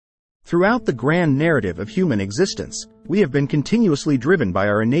Throughout the grand narrative of human existence, we have been continuously driven by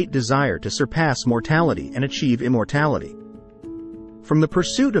our innate desire to surpass mortality and achieve immortality. From the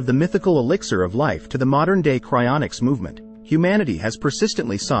pursuit of the mythical elixir of life to the modern-day cryonics movement, humanity has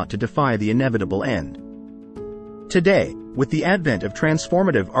persistently sought to defy the inevitable end. Today, with the advent of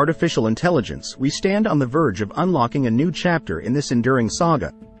transformative artificial intelligence, we stand on the verge of unlocking a new chapter in this enduring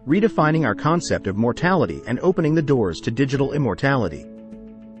saga, redefining our concept of mortality and opening the doors to digital immortality.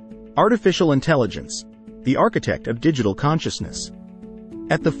 Artificial intelligence, the architect of digital consciousness.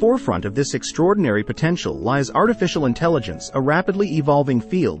 At the forefront of this extraordinary potential lies artificial intelligence, a rapidly evolving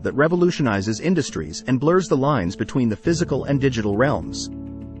field that revolutionizes industries and blurs the lines between the physical and digital realms.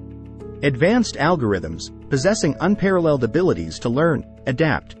 Advanced algorithms, possessing unparalleled abilities to learn,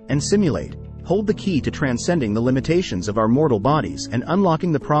 adapt, and simulate, hold the key to transcending the limitations of our mortal bodies and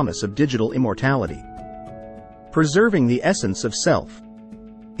unlocking the promise of digital immortality. Preserving the essence of self.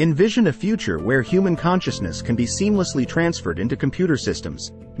 Envision a future where human consciousness can be seamlessly transferred into computer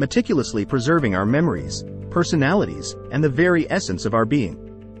systems, meticulously preserving our memories, personalities, and the very essence of our being.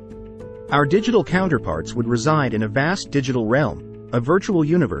 Our digital counterparts would reside in a vast digital realm, a virtual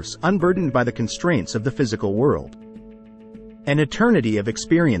universe unburdened by the constraints of the physical world. An eternity of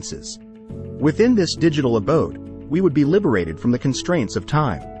experiences. Within this digital abode, we would be liberated from the constraints of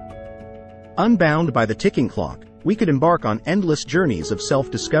time. Unbound by the ticking clock, we could embark on endless journeys of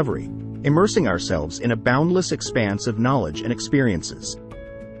self-discovery, immersing ourselves in a boundless expanse of knowledge and experiences.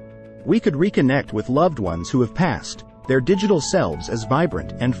 We could reconnect with loved ones who have passed, their digital selves as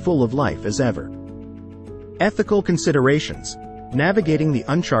vibrant and full of life as ever. Ethical considerations. Navigating the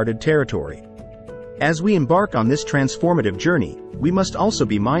uncharted territory. As we embark on this transformative journey, we must also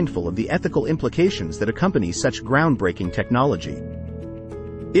be mindful of the ethical implications that accompany such groundbreaking technology.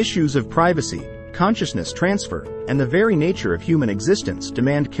 Issues of privacy, consciousness transfer, and the very nature of human existence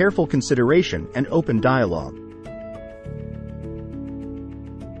demand careful consideration and open dialogue.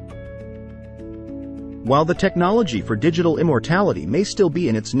 While the technology for digital immortality may still be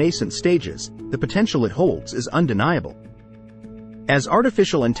in its nascent stages, the potential it holds is undeniable. As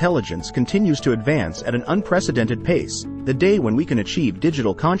artificial intelligence continues to advance at an unprecedented pace, the day when we can achieve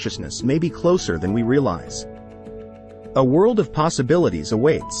digital consciousness may be closer than we realize. A world of possibilities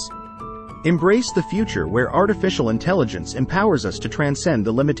awaits. Embrace the future where artificial intelligence empowers us to transcend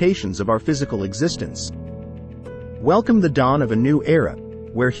the limitations of our physical existence. Welcome the dawn of a new era,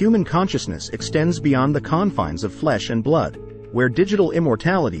 where human consciousness extends beyond the confines of flesh and blood, where digital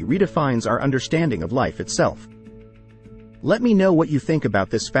immortality redefines our understanding of life itself. Let me know what you think about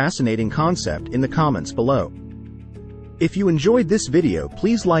this fascinating concept in the comments below. If you enjoyed this video,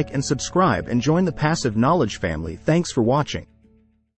 please like and subscribe and join the Passive Knowledge family. Thanks for watching.